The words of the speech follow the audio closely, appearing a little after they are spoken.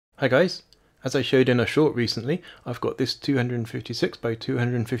Hi guys, as I showed in a short recently, I've got this 256 by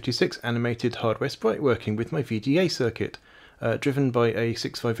 256 animated hardware sprite working with my VGA circuit, driven by a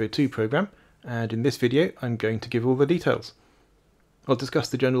 6502 program, and in this video I'm going to give all the details. I'll discuss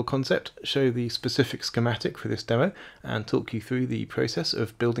the general concept, show the specific schematic for this demo, and talk you through the process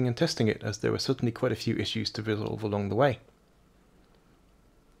of building and testing it, as there were certainly quite a few issues to resolve along the way.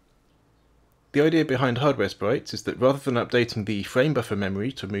 The idea behind hardware sprites is that rather than updating the frame buffer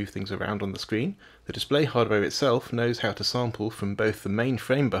memory to move things around on the screen, the display hardware itself knows how to sample from both the main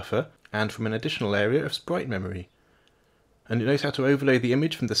frame buffer and from an additional area of sprite memory. And it knows how to overlay the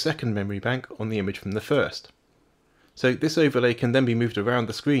image from the second memory bank on the image from the first. So this overlay can then be moved around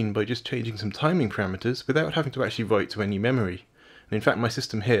the screen by just changing some timing parameters without having to actually write to any memory. And in fact, my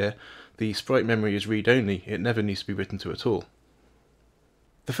system here, the sprite memory is read-only, it never needs to be written to at all.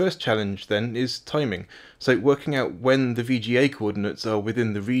 The first challenge then is timing, so working out when the VGA coordinates are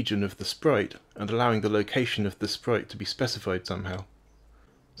within the region of the sprite and allowing the location of the sprite to be specified somehow.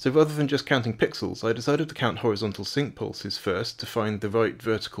 So rather than just counting pixels, I decided to count horizontal sync pulses first to find the right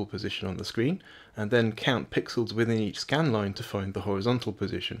vertical position on the screen, and then count pixels within each scan line to find the horizontal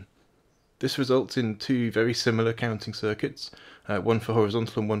position. This results in two very similar counting circuits, one for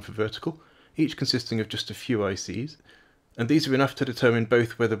horizontal and one for vertical, each consisting of just a few ICs. And these are enough to determine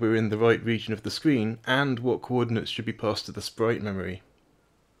both whether we're in the right region of the screen and what coordinates should be passed to the sprite memory.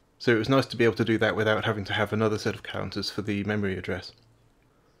 So it was nice to be able to do that without having to have another set of counters for the memory address.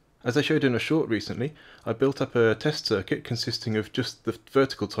 As I showed in a short recently, I built up a test circuit consisting of just the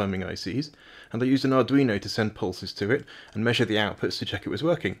vertical timing ICs, and I used an Arduino to send pulses to it and measure the outputs to check it was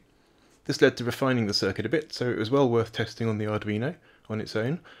working. This led to refining the circuit a bit, so it was well worth testing on the Arduino on its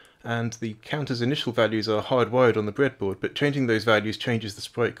own. And the counter's initial values are hardwired on the breadboard, but changing those values changes the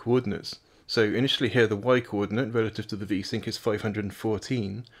sprite coordinates. So initially here the Y coordinate relative to the VSync is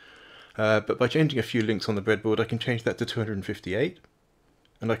 514, but by changing a few links on the breadboard I can change that to 258,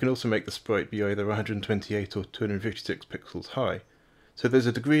 and I can also make the sprite be either 128 or 256 pixels high. So there's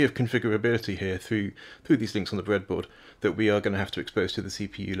a degree of configurability here through these links on the breadboard that we are going to have to expose to the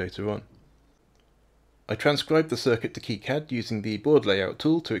CPU later on. I transcribed the circuit to KiCad using the board layout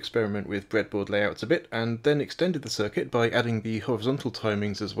tool to experiment with breadboard layouts a bit, and then extended the circuit by adding the horizontal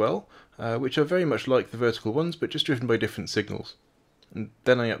timings as well, which are very much like the vertical ones but just driven by different signals. And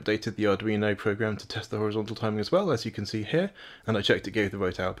then I updated the Arduino program to test the horizontal timing as well, as you can see here, and I checked it gave the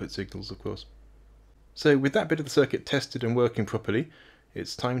right output signals, of course. So with that bit of the circuit tested and working properly,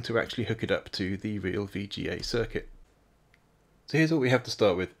 it's time to actually hook it up to the real VGA circuit. So here's what we have to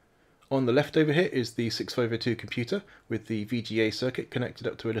start with. On the left over here is the 6502 computer with the VGA circuit connected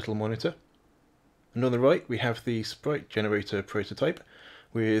up to a little monitor. And on the right we have the sprite generator prototype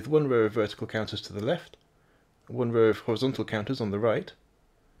with one row of vertical counters to the left, one row of horizontal counters on the right,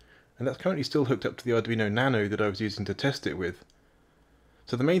 and that's currently still hooked up to the Arduino Nano that I was using to test it with.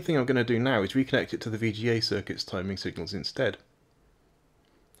 So the main thing I'm going to do now is reconnect it to the VGA circuit's timing signals instead.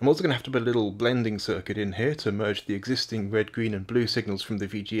 I'm also going to have to put a little blending circuit in here to merge the existing red, green and blue signals from the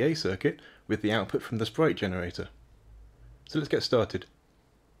VGA circuit with the output from the sprite generator. So let's get started.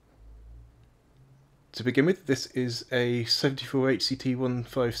 To begin with, this is a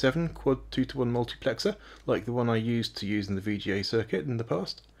 74HCT157 quad 2-to-1 multiplexer, like the one I used to use in the VGA circuit in the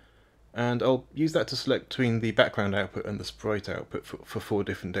past. And I'll use that to select between the background output and the sprite output for 4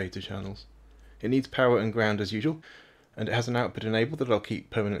 different data channels. It needs power and ground as usual, and it has an output enable that I'll keep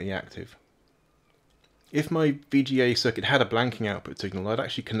permanently active. If my VGA circuit had a blanking output signal, I'd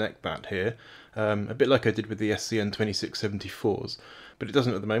actually connect that here, a bit like I did with the SCN2674s, but it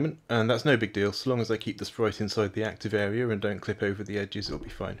doesn't at the moment, and that's no big deal. So long as I keep the sprite inside the active area and don't clip over the edges, it'll be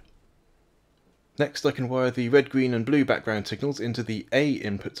fine. Next I can wire the red, green and blue background signals into the A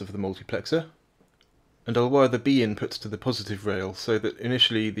inputs of the multiplexer, and I'll wire the B inputs to the positive rail so that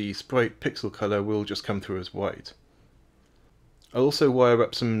initially the sprite pixel colour will just come through as white. I'll also wire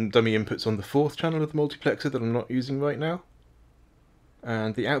up some dummy inputs on the 4th channel of the multiplexer that I'm not using right now.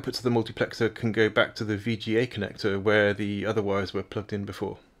 And the outputs of the multiplexer can go back to the VGA connector where the other wires were plugged in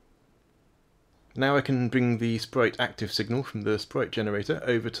before. Now I can bring the sprite active signal from the sprite generator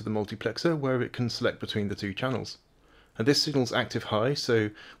over to the multiplexer where it can select between the 2 channels. And this signal's active high, so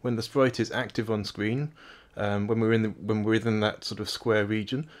when the sprite is active on screen, when we're within that sort of square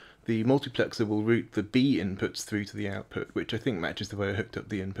region, the multiplexer will route the B inputs through to the output, which I think matches the way I hooked up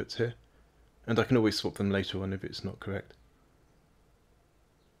the inputs here. And I can always swap them later on if it's not correct.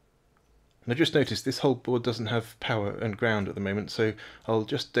 And I just noticed this whole board doesn't have power and ground at the moment, so I'll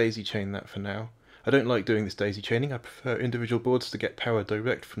just daisy chain that for now. I don't like doing this daisy chaining. I prefer individual boards to get power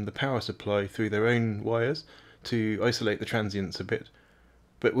direct from the power supply through their own wires to isolate the transients a bit.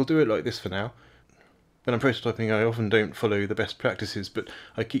 But we'll do it like this for now. When I'm prototyping, I often don't follow the best practices, but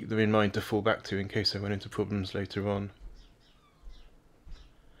I keep them in mind to fall back to in case I run into problems later on.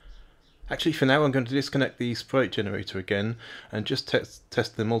 Actually, for now I'm going to disconnect the sprite generator again and just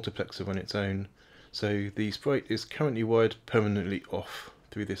test the multiplexer on its own. So the sprite is currently wired permanently off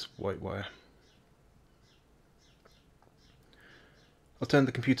through this white wire. I'll turn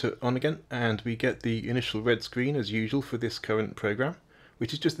the computer on again and we get the initial red screen as usual for this current program,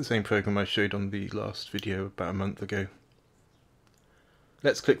 which is just the same program I showed on the last video about a month ago.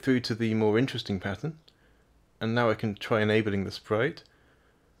 Let's click through to the more interesting pattern, and now I can try enabling the sprite.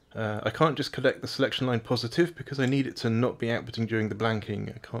 I can't just collect the selection line positive because I need it to not be outputting during the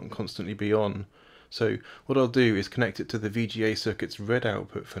blanking. I can't constantly be on. So what I'll do is connect it to the VGA circuit's red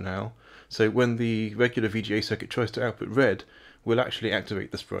output for now. So when the regular VGA circuit tries to output red, we'll actually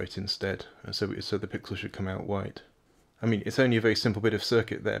activate the sprite instead, so the pixel should come out white. I mean, it's only a very simple bit of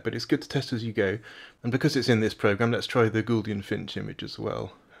circuit there, but it's good to test as you go. And because it's in this program, let's try the Gouldian Finch image as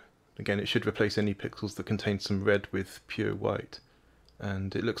well. Again, it should replace any pixels that contain some red with pure white.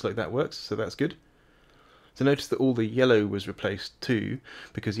 And it looks like that works, so that's good. So notice that all the yellow was replaced too,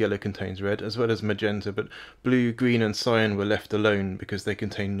 because yellow contains red, as well as magenta, but blue, green and cyan were left alone because they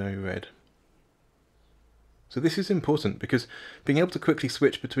contain no red. So this is important because being able to quickly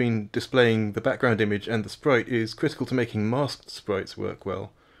switch between displaying the background image and the sprite is critical to making masked sprites work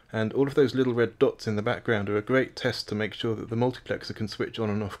well. And all of those little red dots in the background are a great test to make sure that the multiplexer can switch on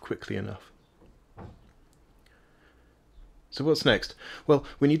and off quickly enough. So what's next? Well,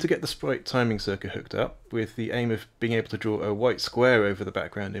 we need to get the sprite timing circuit hooked up with the aim of being able to draw a white square over the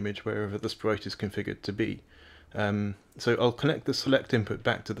background image wherever the sprite is configured to be. So I'll connect the select input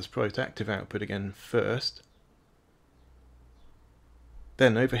back to the sprite active output again first.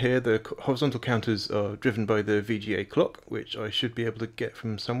 Then over here the horizontal counters are driven by the VGA clock, which I should be able to get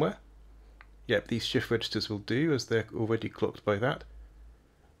from somewhere. Yep, these shift registers will do as they're already clocked by that.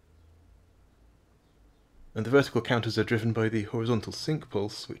 And the vertical counters are driven by the horizontal sync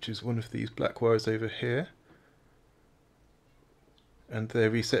pulse, which is one of these black wires over here. And they're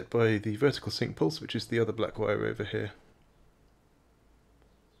reset by the vertical sync pulse, which is the other black wire over here.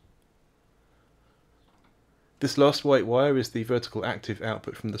 This last white wire is the vertical active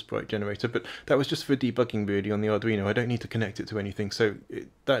output from the sprite generator, but that was just for debugging really on the Arduino. I don't need to connect it to anything, so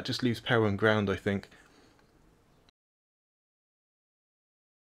that just leaves power and ground, I think.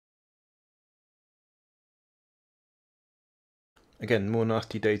 Again, more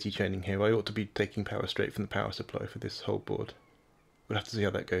nasty daisy chaining here. I ought to be taking power straight from the power supply for this whole board. We'll have to see how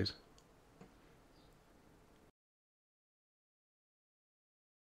that goes.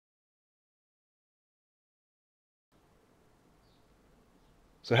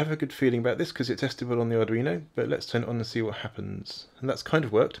 So I have a good feeling about this because it's testable on the Arduino, but let's turn it on and see what happens. And that's kind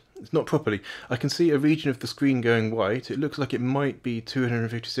of worked. It's not properly. I can see a region of the screen going white. It looks like it might be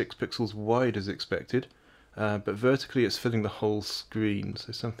 256 pixels wide as expected. But vertically it's filling the whole screen,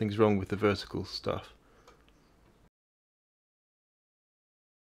 so something's wrong with the vertical stuff.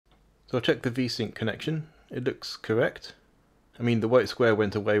 So I'll check the VSync connection. It looks correct. I mean, the white square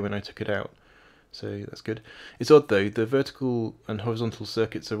went away when I took it out, so that's good. It's odd though, the vertical and horizontal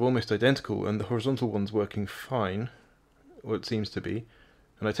circuits are almost identical and the horizontal one's working fine, or it seems to be.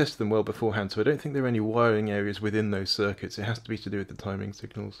 And I tested them well beforehand, so I don't think there are any wiring areas within those circuits. It has to be to do with the timing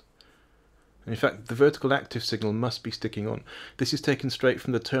signals. In fact, the vertical active signal must be sticking on. This is taken straight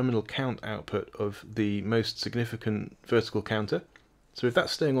from the terminal count output of the most significant vertical counter. So if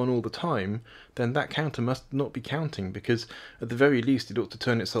that's staying on all the time, then that counter must not be counting, because at the very least it ought to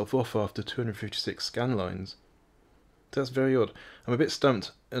turn itself off after 256 scan lines. That's very odd. I'm a bit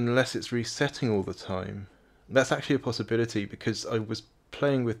stumped unless it's resetting all the time. That's actually a possibility, because I was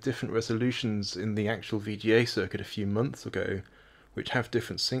playing with different resolutions in the actual VGA circuit a few months ago, which have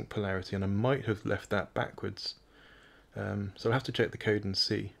different sync polarity, and I might have left that backwards. So I'll have to check the code and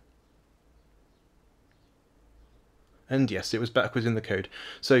see. And yes, it was backwards in the code.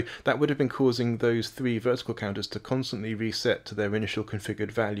 So that would have been causing those three vertical counters to constantly reset to their initial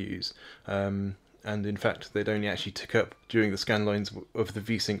configured values. And in fact, they'd only actually tick up during the scan lines of the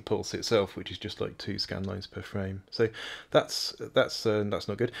VSync pulse itself, which is just like 2 scan lines per frame. So that's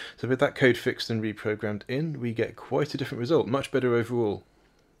not good. So with that code fixed and reprogrammed in, we get quite a different result. Much better overall.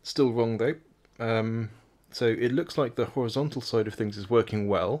 Still wrong though. So it looks like the horizontal side of things is working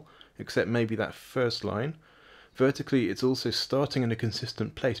well, except maybe that first line. Vertically, it's also starting in a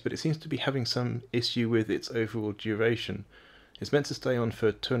consistent place, but it seems to be having some issue with its overall duration. It's meant to stay on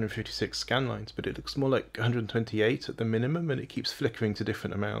for 256 scan lines, but it looks more like 128 at the minimum, and it keeps flickering to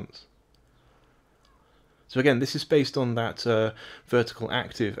different amounts. So again, this is based on that vertical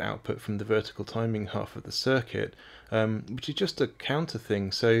active output from the vertical timing half of the circuit, which is just a counter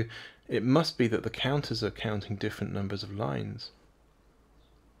thing. So it must be that the counters are counting different numbers of lines.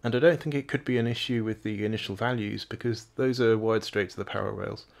 And I don't think it could be an issue with the initial values, because those are wired straight to the power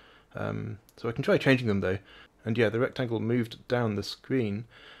rails. So I can try changing them though. And yeah, the rectangle moved down the screen.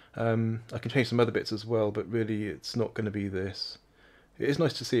 I can change some other bits as well, but really it's not going to be this. It is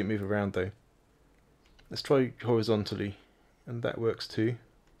nice to see it move around though. Let's try horizontally, and that works too.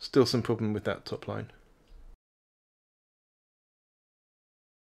 Still some problem with that top line.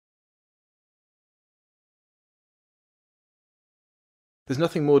 There's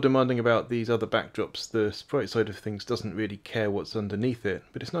nothing more demanding about these other backdrops. The sprite side of things doesn't really care what's underneath it,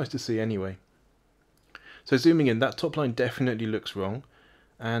 but it's nice to see anyway. So zooming in, that top line definitely looks wrong,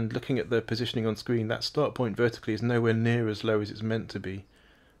 and looking at the positioning on screen, that start point vertically is nowhere near as low as it's meant to be.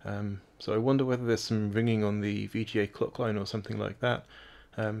 So I wonder whether there's some ringing on the VGA clock line or something like that,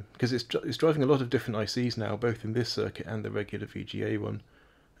 because it's driving a lot of different ICs now, both in this circuit and the regular VGA one,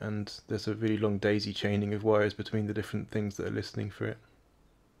 and there's a really long daisy chaining of wires between the different things that are listening for it.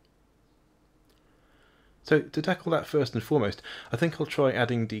 So to tackle that first and foremost, I think I'll try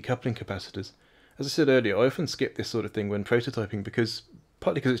adding decoupling capacitors. As I said earlier, I often skip this sort of thing when prototyping,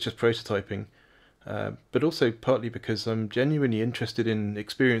 partly because it's just prototyping, but also partly because I'm genuinely interested in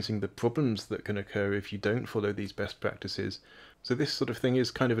experiencing the problems that can occur if you don't follow these best practices. So this sort of thing is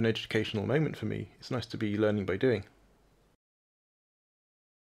kind of an educational moment for me. It's nice to be learning by doing.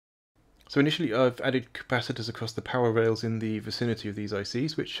 So initially I've added capacitors across the power rails in the vicinity of these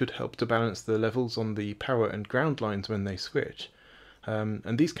ICs, which should help to balance the levels on the power and ground lines when they switch.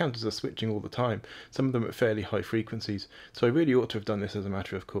 And these counters are switching all the time, some of them at fairly high frequencies, so I really ought to have done this as a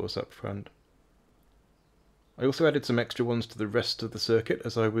matter of course up front. I also added some extra ones to the rest of the circuit,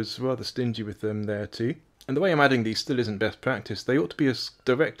 as I was rather stingy with them there too. And the way I'm adding these still isn't best practice. They ought to be as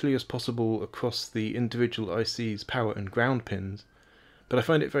directly as possible across the individual IC's power and ground pins, but I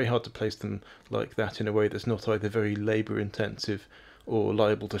find it very hard to place them like that in a way that's not either very labour intensive or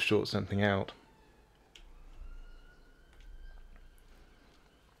liable to short something out.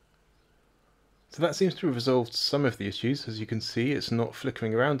 So that seems to have resolved some of the issues. As you can see, it's not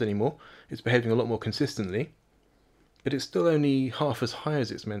flickering around anymore, it's behaving a lot more consistently, but it's still only half as high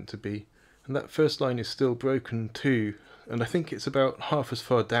as it's meant to be, and that first line is still broken too, and I think it's about half as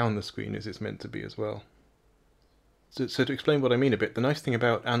far down the screen as it's meant to be as well. So to explain what I mean a bit, the nice thing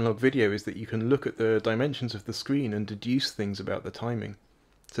about analog video is that you can look at the dimensions of the screen and deduce things about the timing.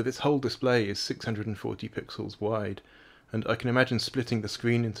 So this whole display is 640 pixels wide, and I can imagine splitting the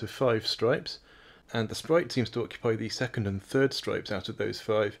screen into 5 stripes, and the sprite seems to occupy the second and third stripes out of those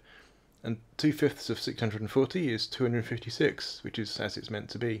 5, and 2/5 of 640 is 256, which is as it's meant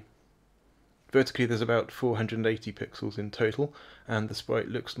to be. Vertically there's about 480 pixels in total, and the sprite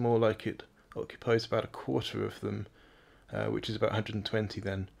looks more like it occupies about a quarter of them, which is about 120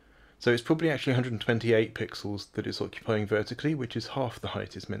 then. So it's probably actually 128 pixels that it's occupying vertically, which is half the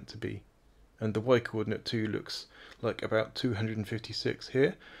height it's meant to be. And the y-coordinate too looks like about 256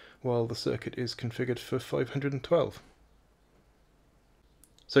 here, while the circuit is configured for 512.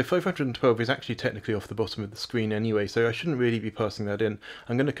 So 512 is actually technically off the bottom of the screen anyway, so I shouldn't really be passing that in.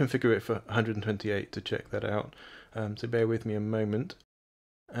 I'm going to configure it for 128 to check that out, so bear with me a moment.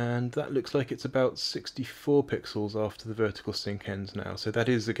 And that looks like it's about 64 pixels after the vertical sync ends now, so that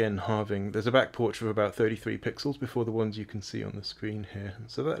is again halving. There's a back porch of about 33 pixels before the ones you can see on the screen here,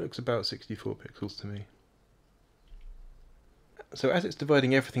 so that looks about 64 pixels to me. So as it's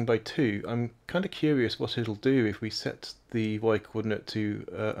dividing everything by 2, I'm kind of curious what it'll do if we set the y-coordinate to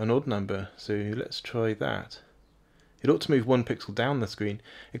an odd number, so let's try that. It ought to move 1 pixel down the screen,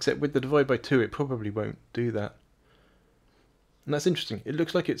 except with the divide by 2 it probably won't do that. And that's interesting. It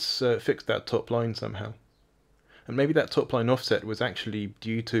looks like it's fixed that top line somehow. And maybe that top line offset was actually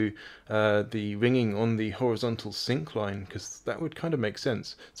due to the ringing on the horizontal sync line, because that would kind of make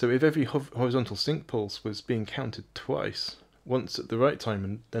sense. So if every horizontal sync pulse was being counted twice, once at the right time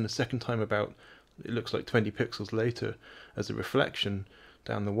and then a second time about, it looks like 20 pixels later as a reflection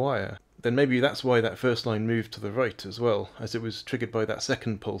down the wire, then maybe that's why that first line moved to the right as well, as it was triggered by that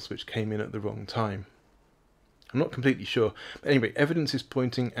second pulse which came in at the wrong time. I'm not completely sure, but anyway, evidence is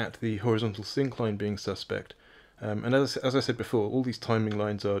pointing at the horizontal sync line being suspect. And as I said before, all these timing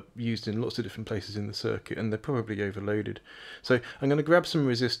lines are used in lots of different places in the circuit, and they're probably overloaded. So I'm going to grab some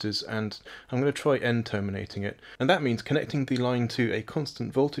resistors, and I'm going to try end terminating it. And that means connecting the line to a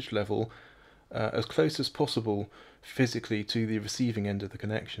constant voltage level as close as possible physically to the receiving end of the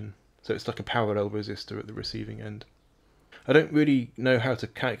connection. So it's like a parallel resistor at the receiving end. I don't really know how to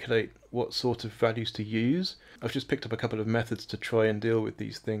calculate what sort of values to use. I've just picked up a couple of methods to try and deal with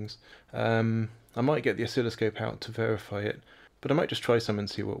these things. I might get the oscilloscope out to verify it, but I might just try some and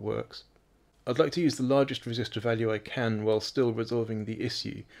see what works. I'd like to use the largest resistor value I can while still resolving the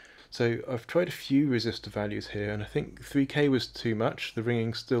issue. So I've tried a few resistor values here, and I think 3K was too much. The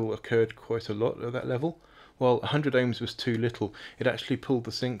ringing still occurred quite a lot at that level. While 100 ohms was too little, it actually pulled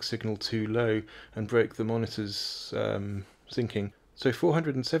the sync signal too low and broke the monitor's syncing. So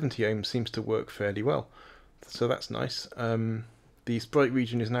 470 ohms seems to work fairly well. So that's nice. The sprite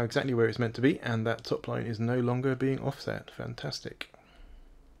region is now exactly where it's meant to be, and that top line is no longer being offset. Fantastic.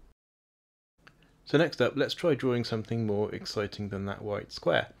 So next up, let's try drawing something more exciting than that white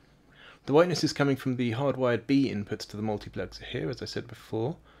square. The whiteness is coming from the hardwired B inputs to the multiplexer here, as I said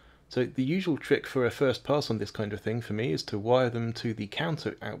before. So the usual trick for a first pass on this kind of thing for me is to wire them to the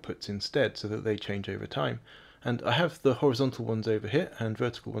counter outputs instead so that they change over time. And I have the horizontal ones over here and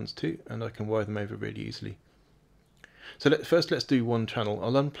vertical ones too, and I can wire them over really easily. So first let's do one channel.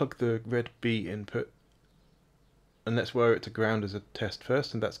 I'll unplug the red B input and let's wire it to ground as a test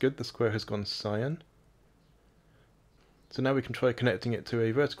first, and that's good, the square has gone cyan. So now we can try connecting it to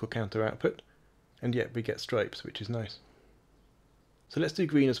a vertical counter output, and yet we get stripes, which is nice. So let's do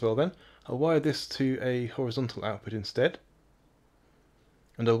green as well then. I'll wire this to a horizontal output instead,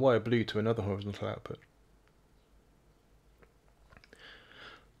 and I'll wire blue to another horizontal output.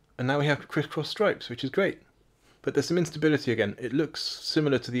 And now we have crisscross stripes, which is great. But there's some instability again. It looks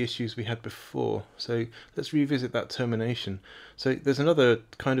similar to the issues we had before, so let's revisit that termination. So there's another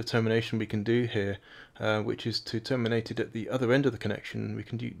kind of termination we can do here, which is to terminate it at the other end of the connection. We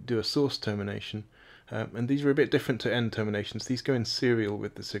can do a source termination, and these are a bit different to end terminations. These go in serial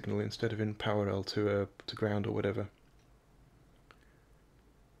with the signal instead of in parallel to ground or whatever.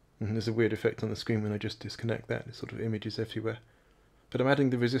 And there's a weird effect on the screen when I just disconnect that. It sort of images everywhere. But I'm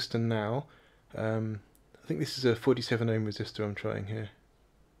adding the resistor now. I think this is a 47 ohm resistor I'm trying here.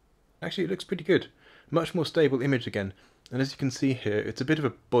 Actually, it looks pretty good. Much more stable image again. And as you can see here, it's a bit of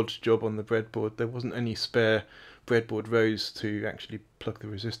a bodged job on the breadboard. There wasn't any spare breadboard rows to actually plug the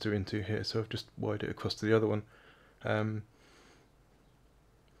resistor into here, so I've just wired it across to the other one. But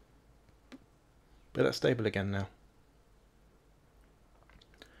that's stable again now.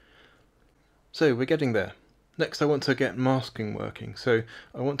 So we're getting there. Next I want to get masking working, so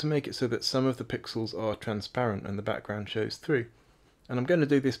I want to make it so that some of the pixels are transparent and the background shows through. And I'm going to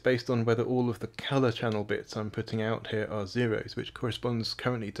do this based on whether all of the color channel bits I'm putting out here are zeros, which corresponds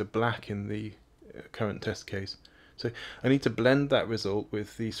currently to black in the current test case. So I need to blend that result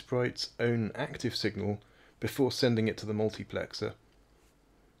with the sprite's own active signal before sending it to the multiplexer.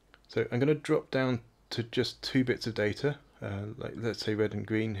 So I'm going to drop down to just 2 bits of data, like let's say red and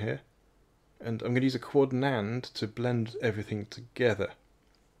green here. And I'm going to use a quad NAND to blend everything together.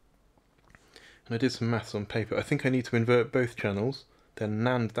 And I did some maths on paper. I think I need to invert both channels, then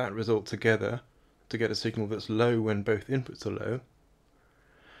NAND that result together to get a signal that's low when both inputs are low.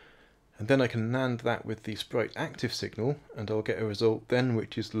 And then I can NAND that with the sprite active signal, and I'll get a result then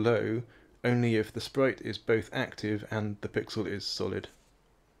which is low only if the sprite is both active and the pixel is solid.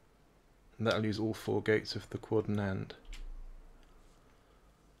 And that'll use all 4 gates of the quad NAND.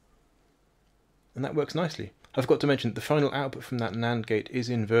 And that works nicely. I've got to mention the final output from that NAND gate is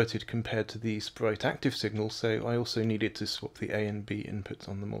inverted compared to the sprite active signal, so I also needed to swap the A and B inputs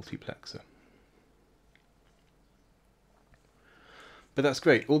on the multiplexer. But that's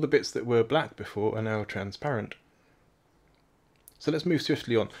great, all the bits that were black before are now transparent. So let's move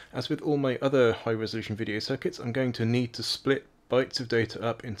swiftly on. As with all my other high resolution video circuits, I'm going to need to split bytes of data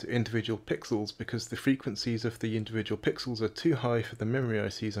up into individual pixels because the frequencies of the individual pixels are too high for the memory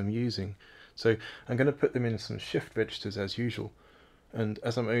ICs I'm using. So I'm going to put them in some shift registers as usual, and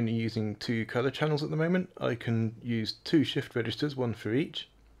as I'm only using 2 color channels at the moment, I can use 2 shift registers, 1 for each,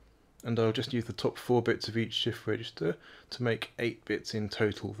 and I'll just use the top 4 bits of each shift register to make 8 bits in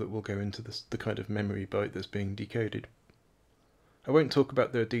total that will go into the kind of memory byte that's being decoded. I won't talk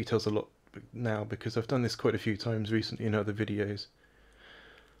about the details a lot now because I've done this quite a few times recently in other videos.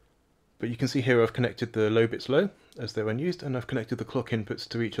 But you can see here I've connected the low bits low as they're unused, and I've connected the clock inputs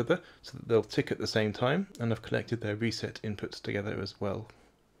to each other so that they'll tick at the same time, and I've connected their reset inputs together as well.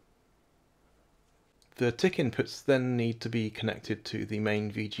 The tick inputs then need to be connected to the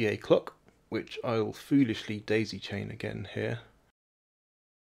main VGA clock, which I'll foolishly daisy chain again here.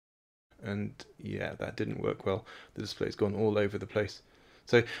 And yeah, that didn't work well. The display's gone all over the place.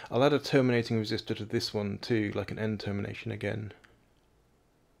 So I'll add a terminating resistor to this one too, like an end termination again.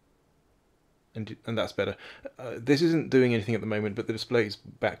 and that's better. This isn't doing anything at the moment, but the display is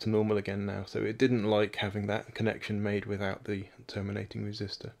back to normal again now, so it didn't like having that connection made without the terminating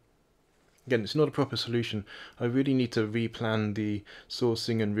resistor. Again, it's not a proper solution. I really need to replan the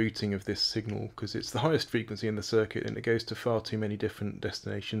sourcing and routing of this signal, because it's the highest frequency in the circuit and it goes to far too many different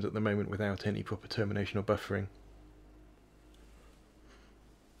destinations at the moment without any proper termination or buffering.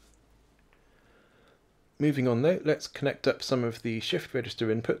 Moving on though, let's connect up some of the shift register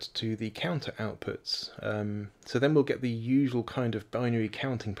inputs to the counter outputs. So then we'll get the usual kind of binary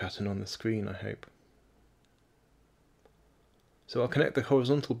counting pattern on the screen, I hope. So I'll connect the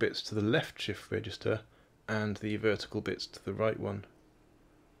horizontal bits to the left shift register and the vertical bits to the right one.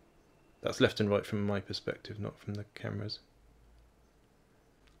 That's left and right from my perspective, not from the camera's.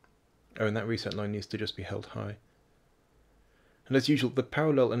 Oh, and that reset line needs to just be held high. And as usual, the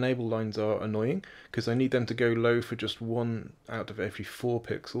parallel enable lines are annoying because I need them to go low for just 1 out of every 4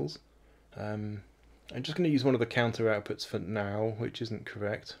 pixels. I'm just going to use one of the counter outputs for now, which isn't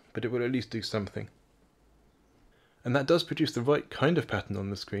correct, but it will at least do something. And that does produce the right kind of pattern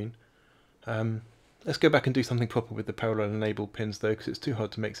on the screen. Let's go back and do something proper with the parallel enable pins though, because it's too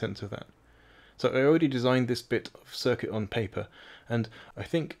hard to make sense of that. So I already designed this bit of circuit on paper, and I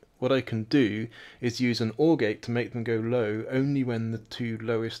think what I can do is use an OR gate to make them go low only when the 2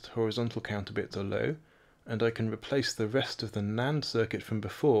 lowest horizontal counter bits are low, and I can replace the rest of the NAND circuit from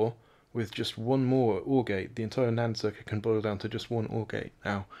before with just one more OR gate. The entire NAND circuit can boil down to just one OR gate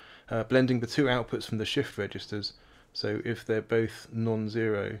now, blending the 2 outputs from the shift registers. So if they're both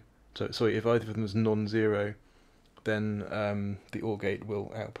non-zero, if either of them is non-zero, then the OR gate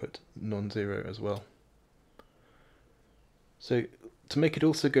will output non-zero as well. So to make it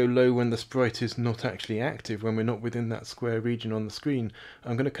also go low when the sprite is not actually active, when we're not within that square region on the screen,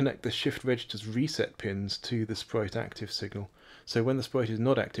 I'm going to connect the shift register's reset pins to the sprite active signal. So when the sprite is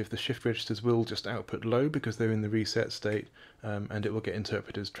not active, the shift registers will just output low because they're in the reset state, and it will get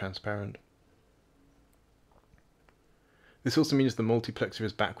interpreted as transparent. This also means the multiplexer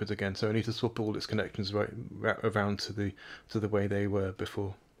is backwards again, so I need to swap all its connections right around to the way they were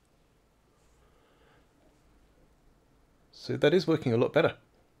before. So that is working a lot better,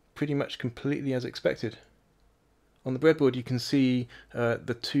 pretty much completely as expected. On the breadboard you can see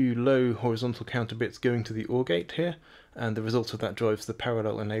the 2 low horizontal counter bits going to the OR gate here, and the result of that drives the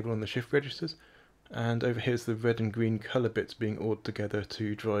parallel enable on the shift registers. And over here is the red and green colour bits being ORed together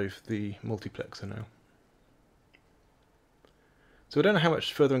to drive the multiplexer now. So I don't know how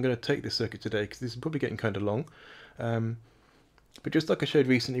much further I'm going to take this circuit today, because this is probably getting kind of long. But just like I showed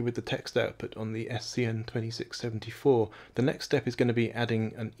recently with the text output on the SCN2674, the next step is going to be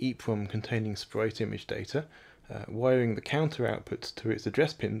adding an EEPROM containing sprite image data, wiring the counter outputs to its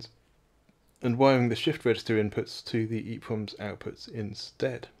address pins, and wiring the shift register inputs to the EEPROM's outputs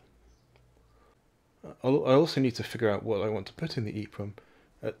instead. I also need to figure out what I want to put in the EEPROM.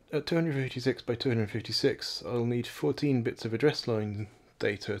 At 256 by 256, I'll need 14 bits of address line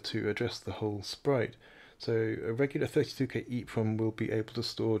data to address the whole sprite. So a regular 32K EEPROM will be able to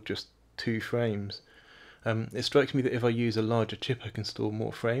store just 2 frames. It strikes me that if I use a larger chip I can store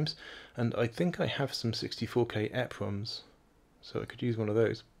more frames, and I think I have some 64K EPROMs, so I could use one of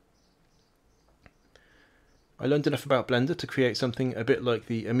those. I learned enough about Blender to create something a bit like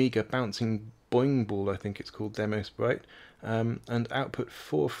the Amiga bouncing boing ball, I think it's called, demo sprite, and output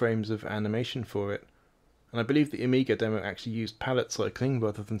 4 frames of animation for it. And I believe the Amiga demo actually used palette cycling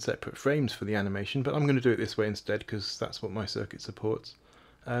rather than separate frames for the animation, but I'm going to do it this way instead because that's what my circuit supports.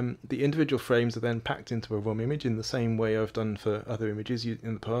 The individual frames are then packed into a ROM image in the same way I've done for other images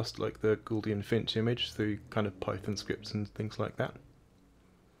in the past, like the Gouldian Finch image, through kind of Python scripts and things like that.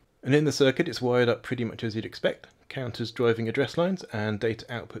 And in the circuit it's wired up pretty much as you'd expect, counters driving address lines and data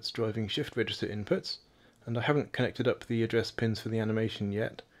outputs driving shift register inputs, and I haven't connected up the address pins for the animation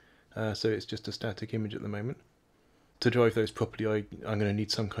yet. So it's just a static image at the moment. To drive those properly I'm going to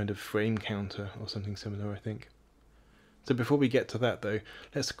need some kind of frame counter or something similar, I think. So before we get to that though,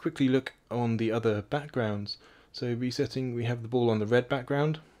 let's quickly look on the other backgrounds. So resetting, we have the ball on the red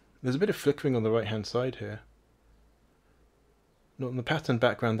background. There's a bit of flickering on the right hand side here. Not on the pattern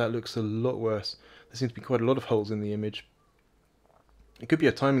background, that looks a lot worse. There seems to be quite a lot of holes in the image. It could be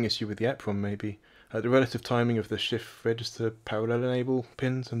a timing issue with the EPROM maybe. The relative timing of the shift register parallel enable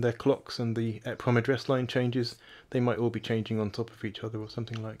pins and their clocks and the EPROM address line changes, they might all be changing on top of each other or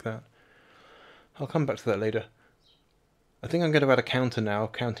something like that. I'll come back to that later. I think I'm going to add a counter now,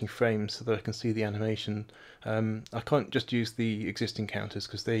 counting frames, so that I can see the animation. I can't just use the existing counters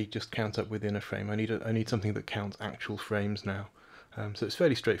because they just count up within a frame. I need something that counts actual frames now. So it's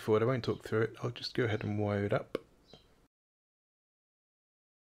fairly straightforward. I won't talk through it. I'll just go ahead and wire it up.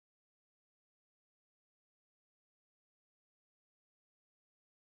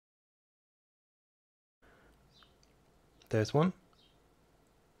 There's one.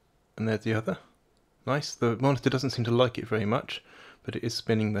 And there's the other. Nice. The monitor doesn't seem to like it very much, but it is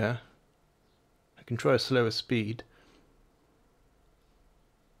spinning there. I can try a slower speed.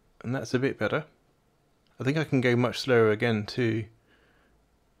 And that's a bit better. I think I can go much slower again too.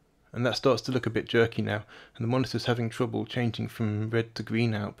 And that starts to look a bit jerky now. And the monitor's having trouble changing from red to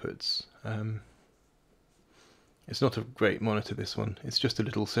green outputs. It's not a great monitor, this one. It's just a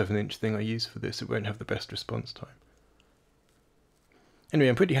little 7-inch thing I use for this. It won't have the best response time. Anyway,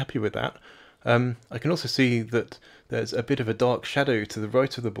 I'm pretty happy with that. I can also see that there's a bit of a dark shadow to the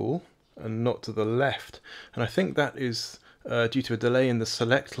right of the ball and not to the left. And I think that is due to a delay in the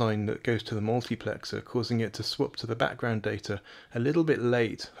select line that goes to the multiplexer, causing it to swap to the background data a little bit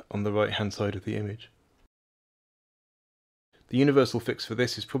late on the right hand side of the image. The universal fix for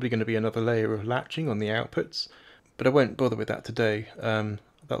this is probably going to be another layer of latching on the outputs, but I won't bother with that today.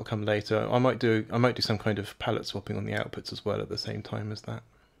 That'll come later. I might do some kind of palette swapping on the outputs as well at the same time as that.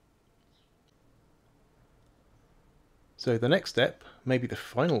 So the next step, maybe the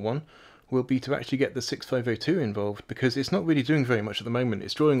final one, will be to actually get the 6502 involved, because it's not really doing very much at the moment.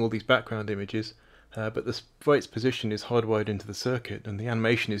 It's drawing all these background images, but the sprite's position is hardwired into the circuit, and the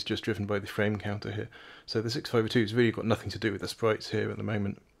animation is just driven by the frame counter here. So the 6502 has really got nothing to do with the sprites here at the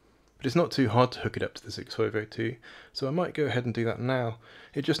moment. But it's not too hard to hook it up to the 6502, so I might go ahead and do that now.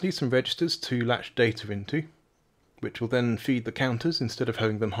 It just needs some registers to latch data into, which will then feed the counters instead of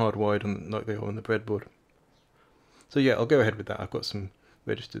having them hardwired like they are on the breadboard. So yeah, I'll go ahead with that. I've got some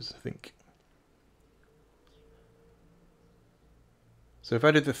registers, I think. So I've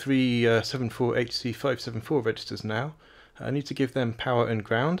added the three 74HC574 registers now. I need to give them power and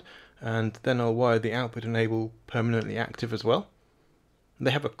ground, and then I'll wire the output enable permanently active as well.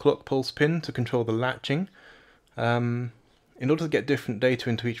 They have a clock pulse pin to control the latching. In order to get different data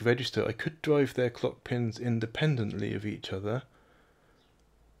into each register, I could drive their clock pins independently of each other.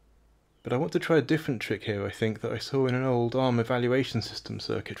 But I want to try a different trick here, I think, that I saw in an old ARM evaluation system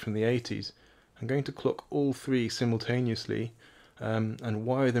circuit from the 80s. I'm going to clock all three simultaneously and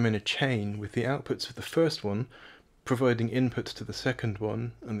wire them in a chain, with the outputs of the first one providing inputs to the second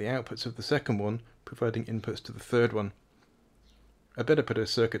one, and the outputs of the second one providing inputs to the third one. I'd better put a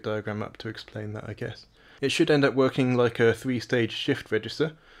circuit diagram up to explain that, I guess. It should end up working like a 3-stage shift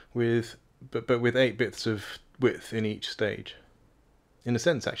register, but with 8 bits of width in each stage. In a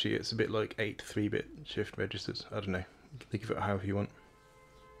sense, actually, it's a bit like 8 3-bit shift registers. I don't know, think of it however you want.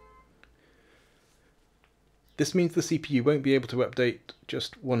 This means the CPU won't be able to update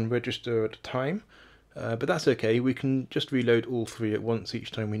just one register at a time, but that's okay. We can just reload all three at once each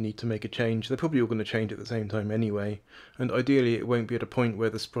time we need to make a change. They're probably all going to change at the same time anyway, and ideally it won't be at a point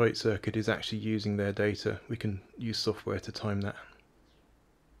where the sprite circuit is actually using their data. We can use software to time that.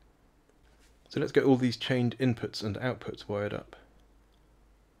 So let's get all these chained inputs and outputs wired up.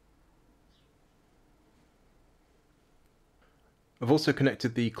 I've also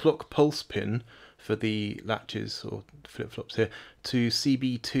connected the clock pulse pin for the latches, or flip-flops here, to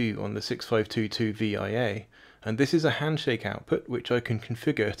CB2 on the 6522 VIA, and this is a handshake output which I can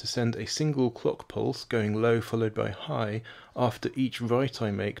configure to send a single clock pulse going low followed by high after each write I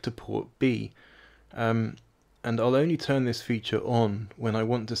make to port B. And I'll only turn this feature on when I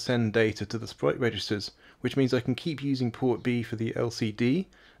want to send data to the sprite registers, which means I can keep using port B for the LCD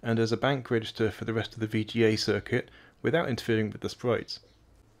and as a bank register for the rest of the VGA circuit without interfering with the sprites.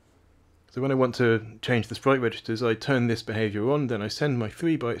 So when I want to change the sprite registers, I turn this behavior on, then I send my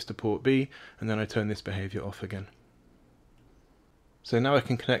 3 bytes to port B, and then I turn this behavior off again. So now I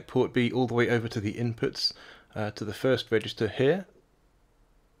can connect port B all the way over to the inputs to the first register here.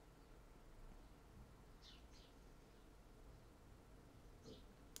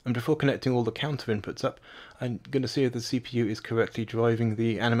 And before connecting all the counter inputs up, I'm going to see if the CPU is correctly driving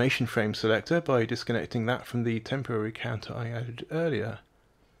the animation frame selector by disconnecting that from the temporary counter I added earlier.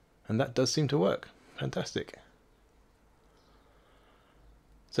 And that does seem to work. Fantastic.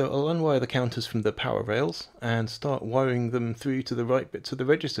 So I'll unwire the counters from the power rails and start wiring them through to the right bits of the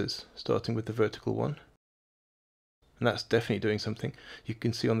registers, starting with the vertical one. And that's definitely doing something. You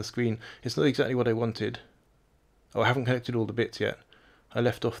can see on the screen, it's not exactly what I wanted. Oh, I haven't connected all the bits yet. I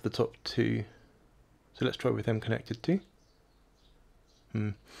left off the top 2. So let's try with them connected too.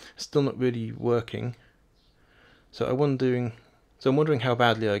 Still not really working. So I'm wondering how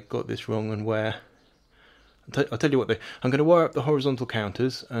badly I got this wrong and where. I'll tell you what though, I'm going to wire up the horizontal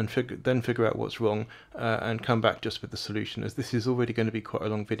counters and then figure out what's wrong and come back just with the solution, as this is already going to be quite a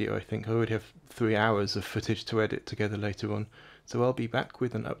long video I think. I already have 3 hours of footage to edit together later on. So I'll be back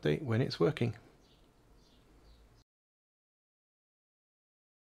with an update when it's working.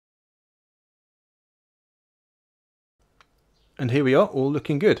 And here we are, all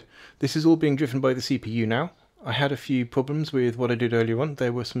looking good. This is all being driven by the CPU now. I had a few problems with what I did earlier on.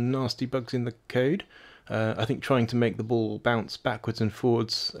 There were some nasty bugs in the code. I think trying to make the ball bounce backwards and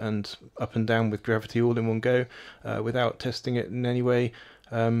forwards and up and down with gravity all in one go without testing it in any way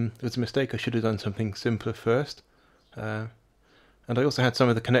was a mistake. I should have done something simpler first. And I also had some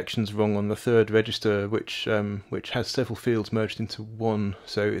of the connections wrong on the third register, which has several fields merged into one,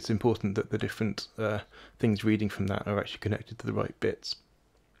 so it's important that the different things reading from that are actually connected to the right bits.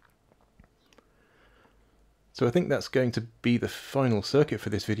 So I think that's going to be the final circuit for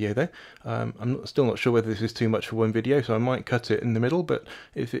this video though. I'm still not sure whether this is too much for one video, so I might cut it in the middle, but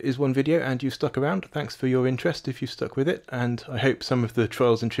if it is one video and you've stuck around, thanks for your interest if you've stuck with it, and I hope some of the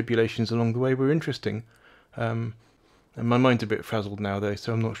trials and tribulations along the way were interesting. And my mind's a bit frazzled now though,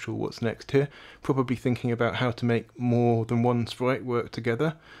 so I'm not sure what's next here. Probably thinking about how to make more than one sprite work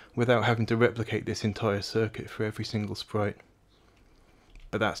together without having to replicate this entire circuit for every single sprite.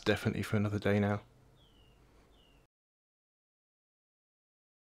 But that's definitely for another day now.